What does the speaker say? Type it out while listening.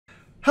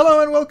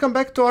Hello and welcome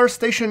back to our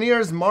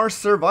Stationeers Mars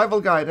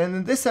Survival Guide, and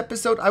in this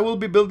episode I will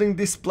be building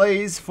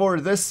displays for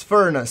this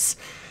furnace.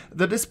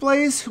 The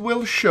displays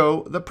will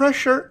show the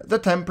pressure, the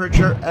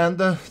temperature and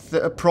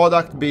the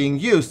product being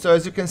used. So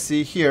as you can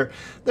see here,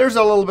 there's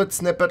a little bit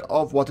snippet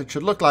of what it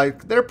should look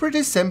like. They're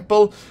pretty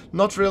simple,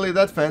 not really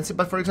that fancy,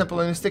 but for example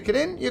when you stick it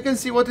in, you can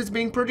see what is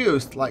being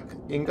produced, like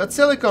ingot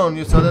silicone,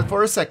 you saw that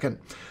for a second.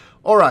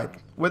 Alright,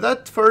 with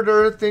that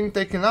further thing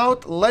taken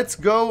out, let's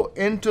go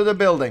into the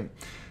building.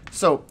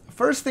 So,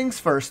 first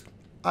things first,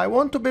 I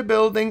want to be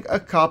building a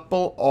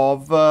couple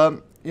of,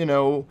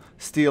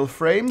 steel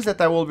frames that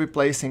I will be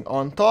placing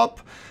on top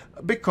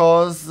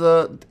because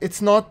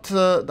it's not,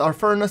 our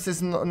furnace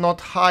is not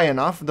high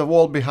enough, the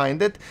wall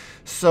behind it,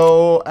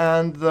 so,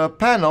 and the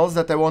panels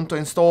that I want to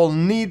install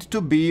need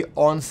to be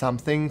on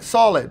something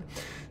solid.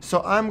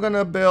 So I'm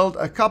gonna build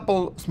a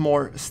couple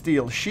more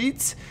steel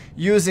sheets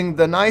using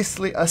the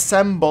nicely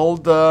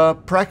assembled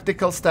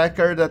practical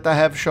stacker that I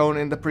have shown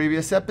in the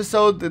previous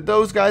episode.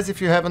 Those guys, if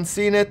you haven't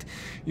seen it,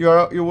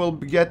 you will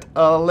get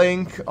a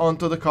link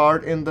onto the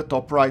card in the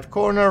top right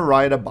corner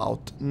right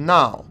about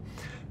now.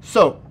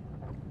 So,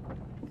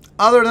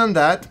 other than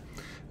that,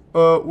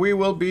 we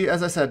will be,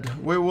 as I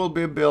said, we will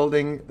be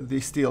building the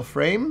steel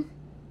frame.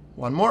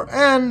 One more,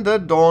 and the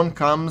dawn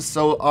comes,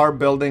 so our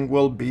building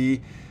will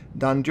be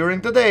done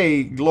during the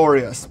day.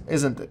 Glorious,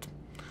 isn't it?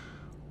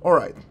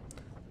 Alright,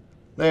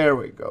 there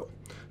we go.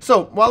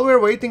 So, while we're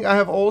waiting, I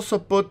have also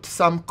put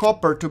some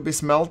copper to be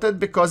smelted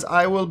because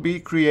I will be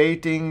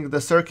creating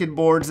the circuit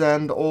boards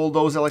and all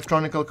those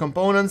electronical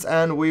components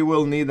and we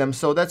will need them.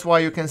 So that's why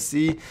you can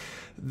see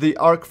the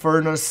arc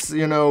furnace,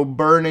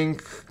 burning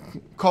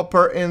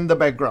copper in the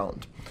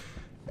background.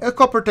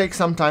 Copper takes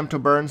some time to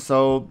burn,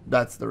 so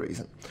that's the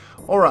reason.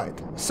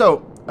 Alright,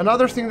 so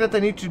another thing that I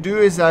need to do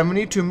is I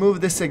need to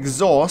move this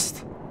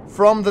exhaust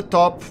from the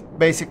top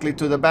basically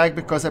to the back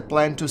because I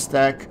plan to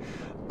stack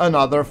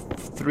another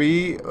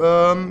three,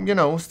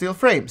 steel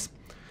frames.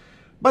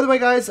 By the way,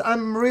 guys,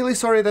 I'm really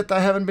sorry that I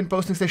haven't been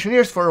posting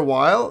Stationeers for a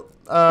while.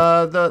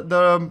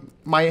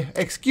 My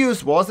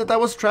excuse was that I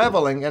was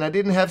traveling and I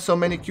didn't have so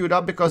many queued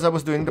up because I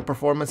was doing the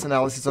performance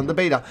analysis on the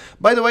beta.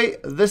 By the way,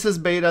 this is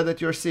beta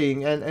that you're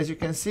seeing, and as you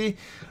can see,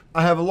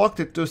 I have locked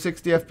it to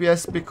 60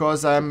 FPS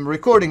because I'm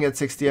recording at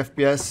 60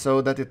 FPS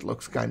so that it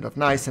looks kind of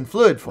nice and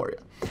fluid for you.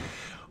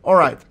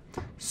 Alright,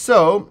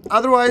 so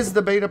otherwise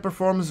the beta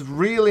performs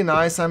really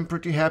nice. I'm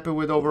pretty happy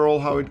with overall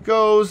how it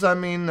goes. I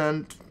mean,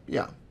 and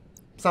yeah,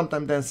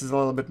 sometimes dances a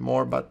little bit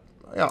more, but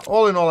yeah,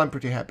 all in all I'm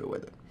pretty happy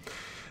with it.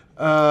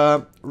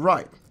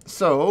 Right,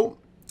 so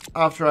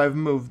after I've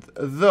moved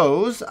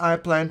those, I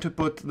plan to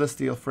put the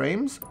steel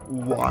frames.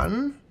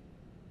 1,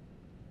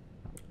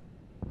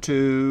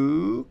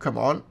 2, come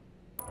on,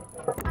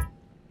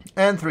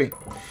 and 3.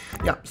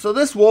 Yeah, so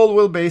this wall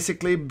will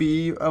basically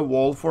be a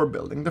wall for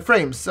building the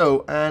frames.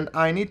 So, and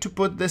I need to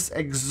put this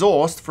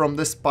exhaust from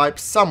this pipe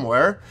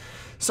somewhere.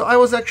 So I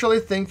was actually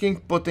thinking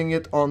putting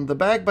it on the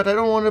back, but I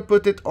don't want to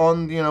put it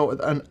on,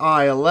 an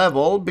eye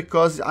level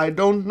because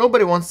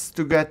nobody wants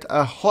to get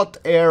a hot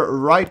air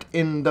right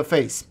in the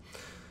face.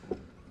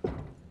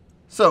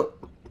 So,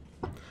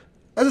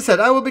 as I said,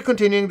 I will be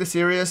continuing the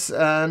series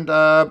and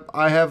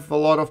I have a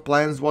lot of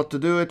plans what to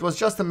do. It was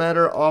just a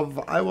matter of,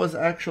 I was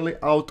actually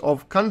out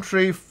of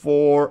country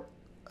for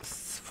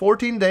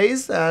 14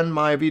 days and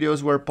my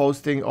videos were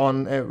posting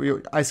on,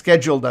 I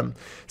scheduled them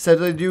so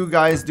that you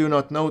guys do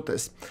not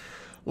notice.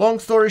 Long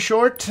story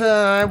short,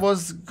 I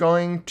was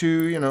going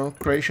to,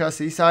 Croatia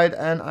seaside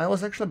and I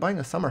was actually buying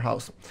a summer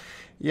house.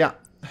 Yeah,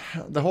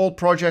 the whole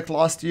project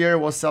last year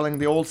was selling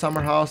the old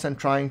summer house and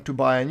trying to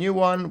buy a new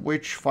one,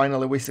 which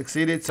finally we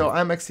succeeded. So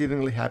I'm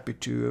exceedingly happy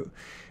to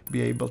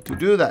be able to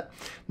do that.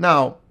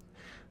 Now,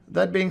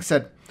 that being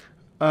said,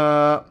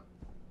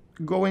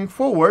 going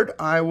forward,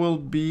 I will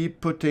be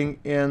putting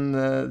in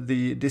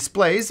the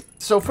displays.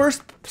 So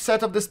first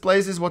set of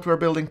displays is what we're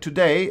building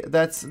today.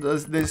 That's the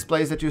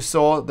displays that you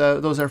saw.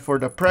 Those are for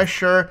the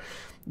pressure,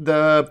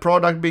 the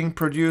product being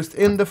produced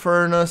in the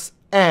furnace,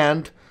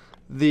 and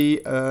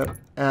the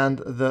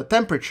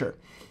temperature.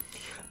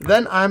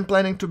 Then I'm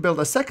planning to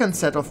build a second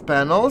set of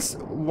panels,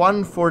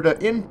 one for the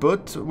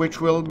input, which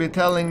will be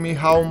telling me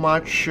how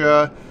much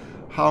how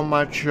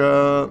much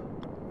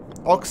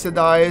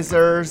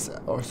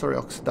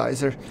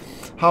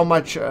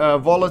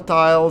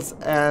volatiles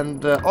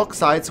and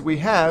oxides we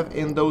have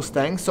in those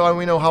tanks, so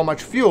we know how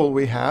much fuel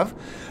we have,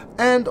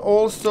 and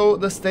also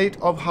the state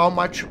of how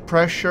much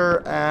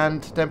pressure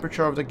and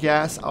temperature of the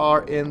gas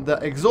are in the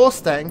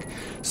exhaust tank,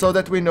 so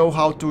that we know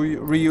how to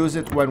reuse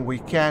it when we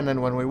can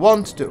and when we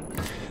want to.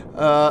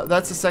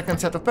 That's the second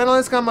set of panels.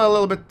 It's come a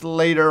little bit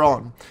later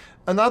on.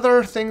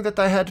 Another thing that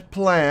I had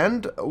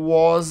planned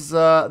was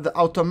the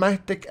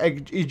automatic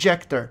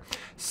ejector.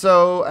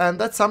 So, and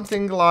that's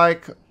something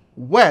like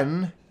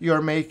when you're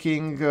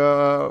making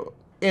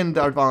in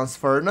the advanced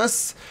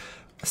furnace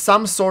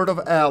some sort of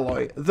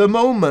alloy. The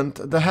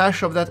moment the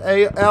hash of that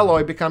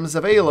alloy becomes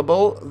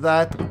available,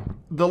 that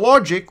the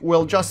logic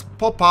will just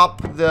pop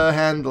up the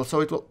handle, so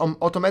it will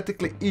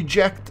automatically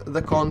eject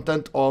the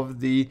content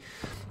of the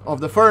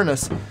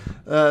furnace.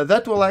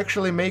 That will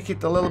actually make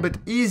it a little bit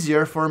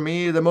easier for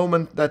me the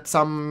moment that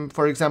some,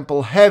 for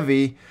example,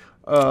 heavy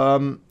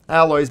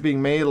alloys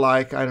being made,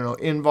 like, I don't know,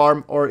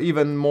 Invar, or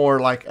even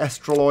more like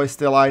Astraloy,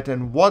 Stellite,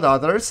 and what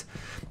others.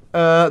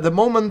 The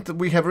moment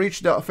we have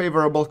reached the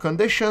favorable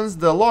conditions,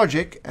 the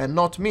logic, and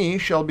not me,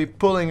 shall be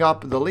pulling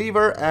up the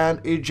lever and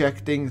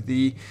ejecting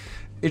the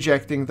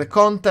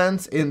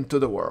contents into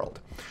the world.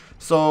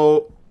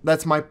 So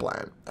that's my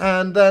plan.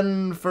 And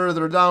then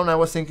further down, I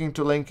was thinking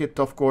to link it,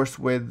 of course,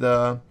 with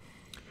the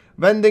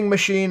vending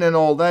machine and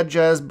all that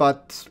jazz,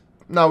 but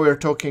now we're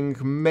talking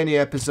many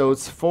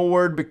episodes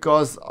forward,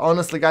 because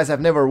honestly, guys, I've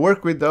never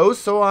worked with those,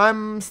 so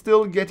I'm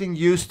still getting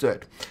used to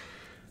it.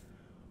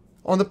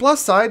 On the plus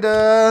side,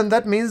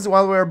 that means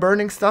while we're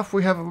burning stuff,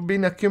 we have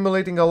been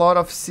accumulating a lot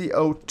of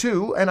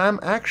CO2, and I'm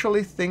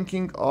actually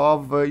thinking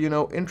of, you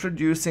know,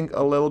 introducing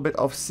a little bit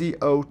of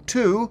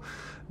CO2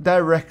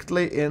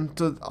 directly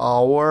into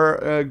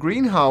our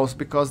greenhouse,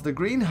 because the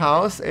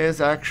greenhouse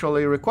is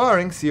actually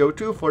requiring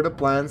CO2 for the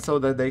plants so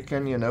that they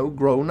can, you know,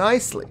 grow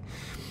nicely.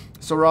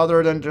 So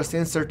rather than just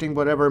inserting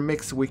whatever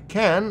mix we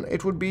can,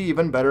 it would be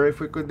even better if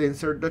we could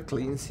insert the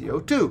clean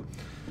CO2.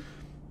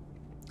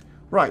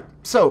 Right,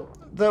 so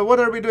what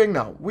are we doing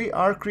now? We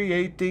are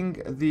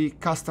creating the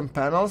custom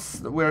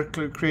panels. We're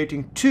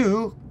creating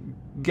 2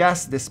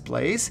 gas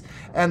displays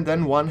and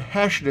then 1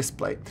 hash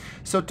display.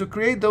 So to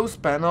create those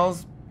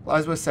panels,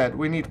 as we said,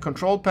 we need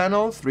control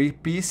panel, 3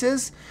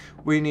 pieces.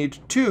 We need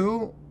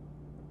 2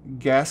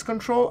 gas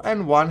control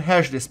and 1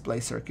 hash display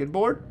circuit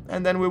board.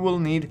 And then we will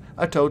need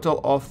a total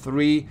of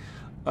 3,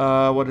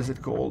 what is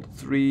it called?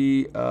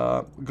 3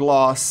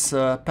 glass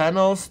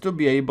panels to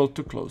be able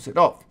to close it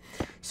off.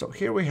 So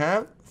here we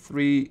have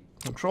 3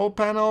 control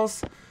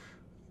panels,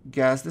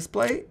 gas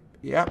display,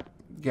 yeah,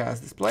 gas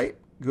display,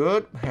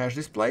 good, hash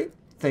display,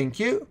 thank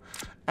you.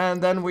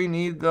 And then we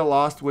need the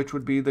last, which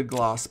would be the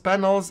glass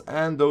panels,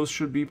 and those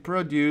should be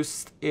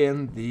produced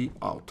in the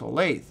auto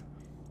lathe.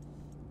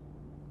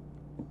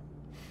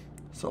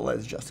 So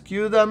let's just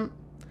cue them.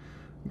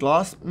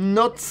 Glass,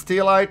 not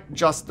Stellite,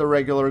 just the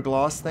regular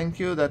glass, thank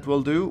you, that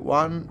will do.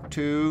 1,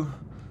 2,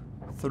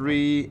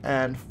 3,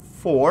 and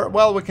 4.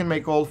 Well, we can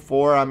make all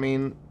 4, I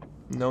mean,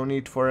 no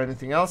need for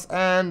anything else.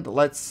 And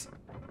let's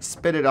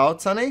spit it out,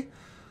 Sonny.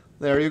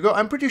 There you go.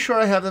 I'm pretty sure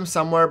I have them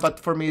somewhere, but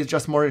for me it's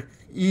just more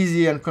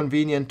easy and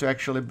convenient to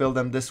actually build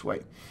them this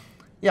way.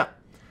 Yeah.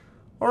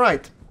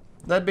 Alright.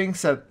 That being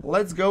said,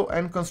 let's go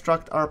and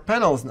construct our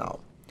panels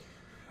now.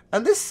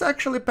 And this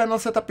actually panel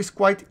setup is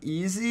quite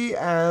easy,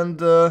 and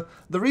the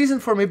reason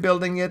for me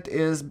building it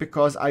is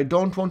because I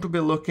don't want to be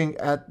looking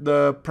at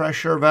the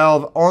pressure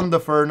valve on the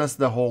furnace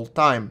the whole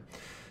time.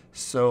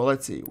 So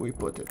let's see, we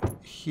put it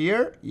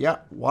here, yeah,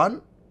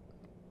 1,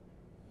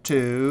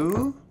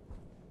 2,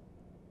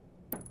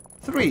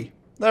 3,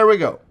 there we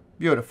go,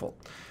 beautiful.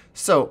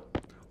 So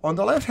on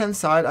the left hand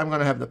side I'm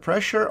gonna have the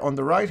pressure, on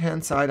the right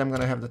hand side I'm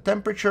gonna have the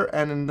temperature,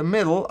 and in the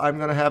middle I'm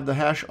gonna have the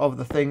hash of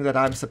the thing that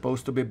I'm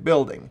supposed to be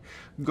building.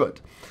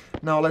 Good.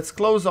 Now let's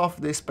close off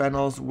these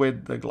panels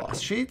with the glass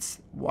sheets.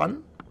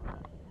 1,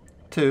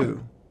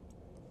 2,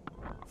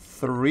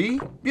 3,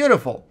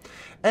 beautiful.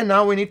 And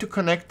now we need to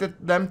connect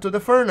them to the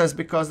furnace,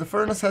 because the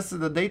furnace has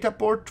the data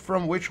port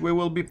from which we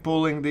will be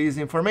pulling these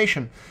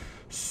information.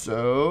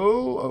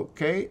 So,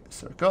 okay,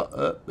 circle,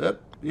 up,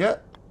 yeah,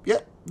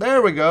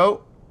 there we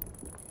go.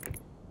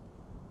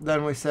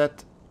 Then we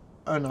set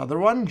another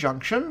one,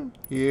 junction.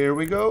 Here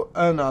we go,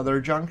 another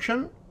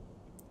junction.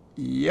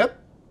 Yep.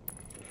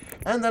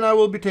 And then I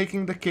will be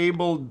taking the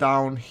cable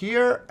down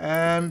here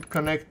and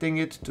connecting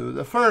it to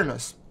the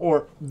furnace,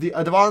 or the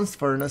advanced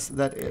furnace,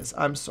 that is,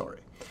 I'm sorry.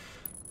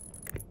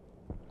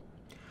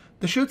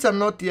 The chutes I'm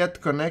not yet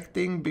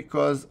connecting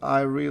because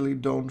I really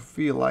don't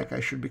feel like I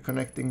should be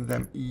connecting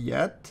them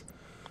yet.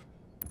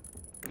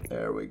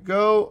 There we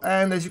go.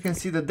 And as you can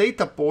see, the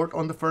data port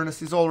on the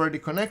furnace is already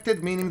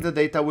connected, meaning the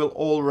data will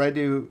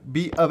already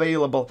be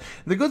available.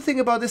 The good thing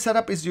about this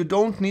setup is you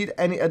don't need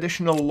any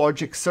additional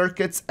logic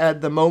circuits at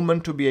the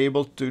moment to be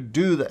able to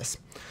do this.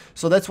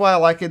 So that's why I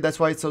like it, that's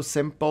why it's so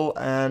simple,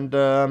 and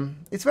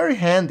it's very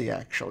handy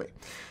actually.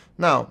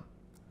 Now,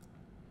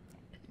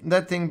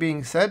 that thing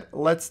being said,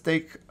 let's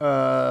take,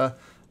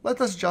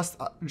 let us just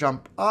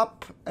jump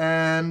up,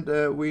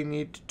 and we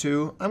need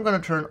to, I'm gonna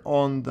turn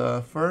on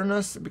the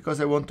furnace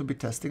because I want to be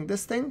testing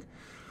this thing.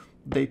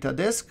 Data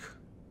disk,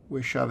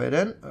 we shove it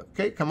in,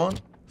 okay, come on,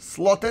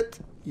 slot it,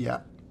 yeah,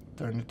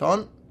 turn it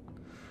on.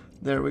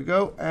 There we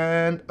go,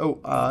 and oh,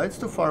 it's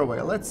too far away,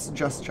 let's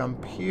just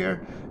jump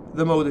here.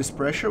 The mode is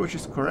pressure, which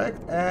is correct,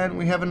 and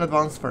we have an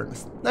advanced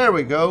furnace. There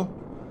we go,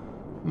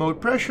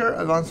 mode pressure,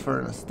 advanced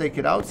furnace. Take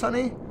it out,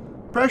 Sonny.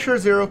 Pressure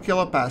 0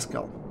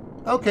 kilopascal.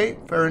 Okay,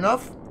 fair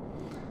enough.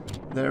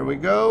 There we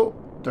go.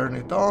 Turn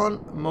it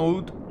on.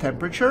 Mode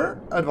temperature.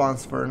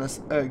 Advanced furnace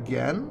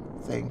again.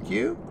 Thank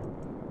you.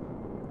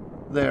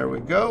 There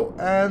we go.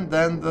 And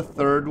then the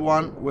third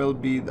one will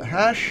be the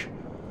hash.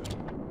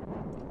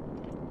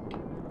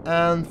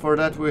 And for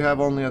that we have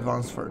only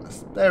advanced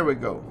furnace. There we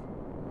go.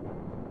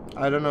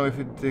 I don't know if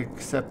it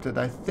accepted.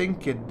 I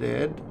think it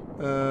did.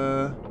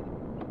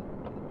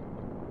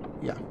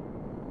 Yeah.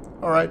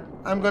 Alright,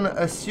 I'm gonna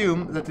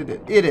assume that it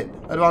did. It did.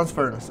 Advanced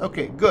furnace.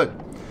 Okay, good.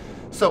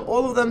 So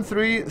all of them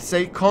three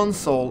say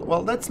console.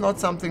 Well, that's not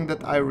something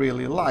that I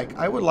really like.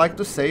 I would like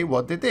to say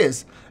what it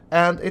is.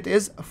 And it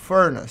is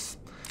furnace.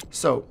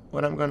 So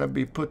what I'm gonna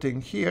be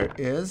putting here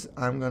is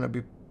I'm gonna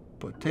be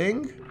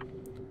putting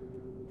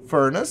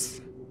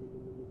furnace,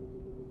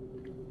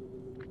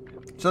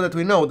 so that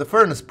we know the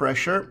furnace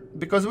pressure,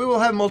 because we will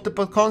have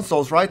multiple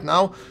consoles. Right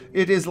now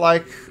it is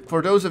like,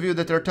 for those of you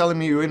that are telling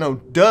me, you know,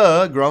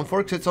 duh,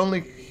 GrunfWorks, it's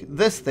only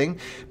this thing.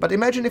 But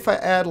imagine if I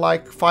add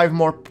like 5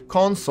 more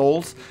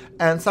consoles,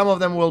 and some of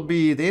them will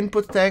be the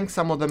input tank,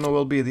 some of them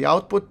will be the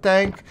output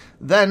tank,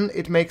 then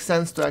it makes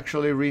sense to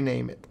actually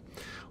rename it.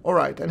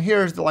 Alright, and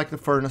here's the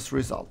furnace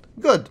result.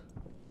 Good.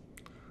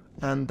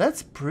 And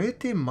that's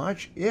pretty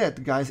much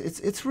it, guys.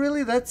 It's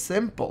really that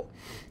simple.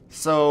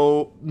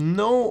 So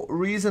no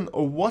reason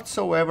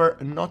whatsoever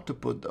not to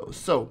put those.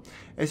 So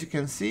as you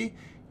can see,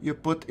 you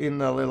put in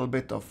a little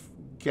bit of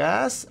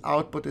gas.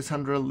 Output is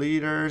 100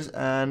 liters,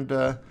 and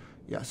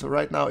yeah, so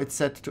right now it's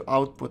set to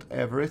output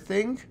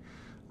everything.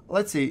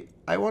 Let's see,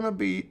 I want to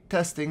be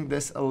testing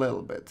this a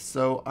little bit.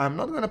 So I'm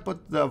not going to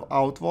put the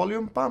out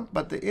volume pump,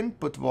 but the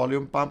input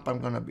volume pump I'm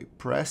going to be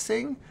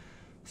pressing.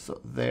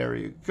 So there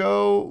you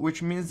go,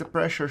 which means the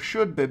pressure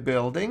should be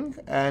building,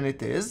 and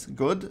it is.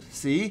 Good,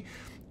 see?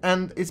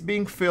 And it's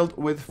being filled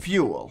with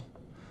fuel.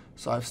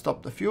 So I've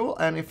stopped the fuel,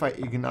 and if I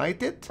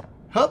ignite it,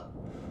 hup,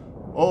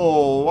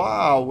 oh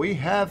wow, we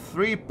have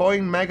 3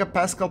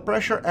 megapascal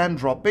pressure and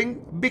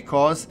dropping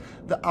because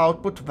the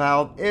output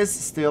valve is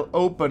still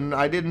open.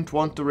 I didn't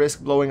want to risk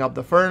blowing up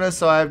the furnace,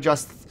 so I've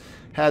just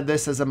had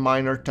this as a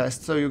minor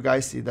test so you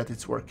guys see that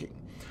it's working.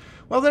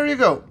 Well, there you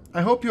go.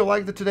 I hope you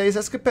liked today's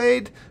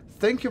escapade.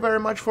 Thank you very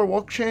much for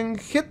watching.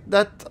 Hit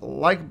that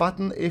like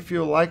button if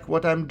you like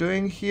what I'm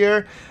doing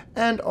here.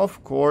 And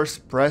of course,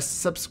 press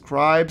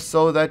subscribe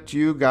so that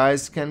you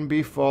guys can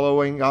be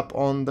following up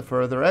on the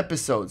further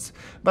episodes.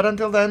 But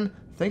until then,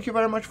 thank you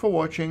very much for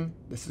watching.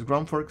 This is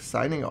GrunfWorks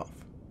signing off.